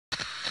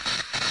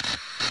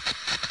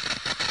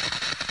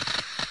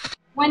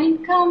when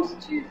it comes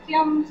to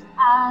films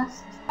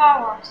as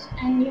Star Wars,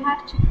 and you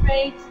have to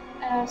create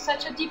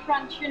such a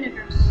different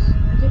universe,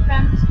 a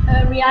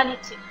different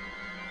reality,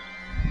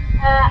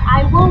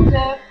 I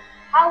wonder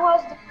how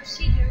was the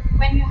procedure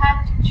when you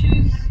have to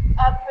choose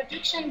a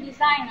production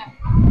designer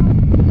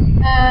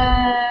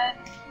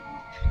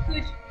who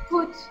could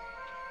put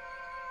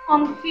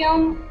on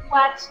film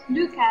what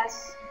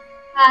Lucas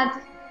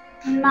had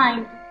in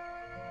mind.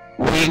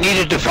 We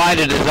needed to find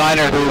a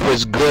designer who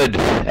was good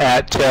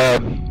at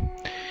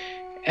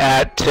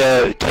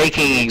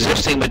taking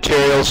existing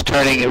materials,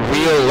 turning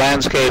real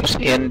landscapes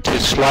into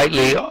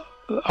slightly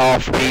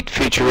offbeat,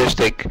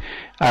 futuristic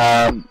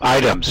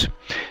items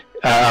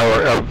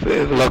or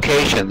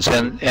locations,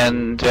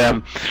 and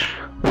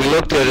we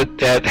looked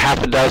at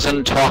half a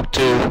dozen, talked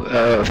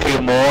to a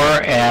few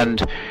more,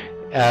 and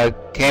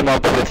came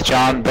up with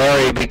John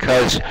Barry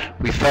because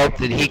we felt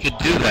that he could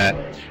do that,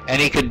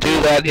 and he could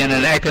do that in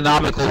an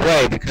economical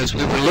way because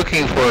we were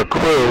looking for a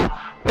crew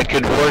that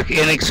could work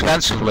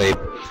inexpensively.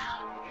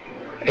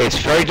 It's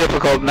very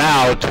difficult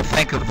now to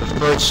think of the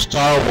first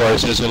Star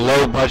Wars as a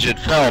low-budget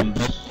film,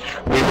 but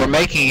we were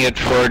making it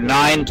for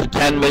 $9 to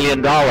 $10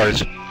 million,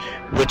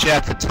 which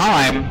at the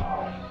time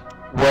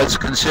was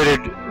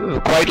considered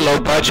quite low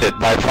budget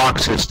by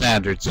Fox's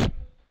standards.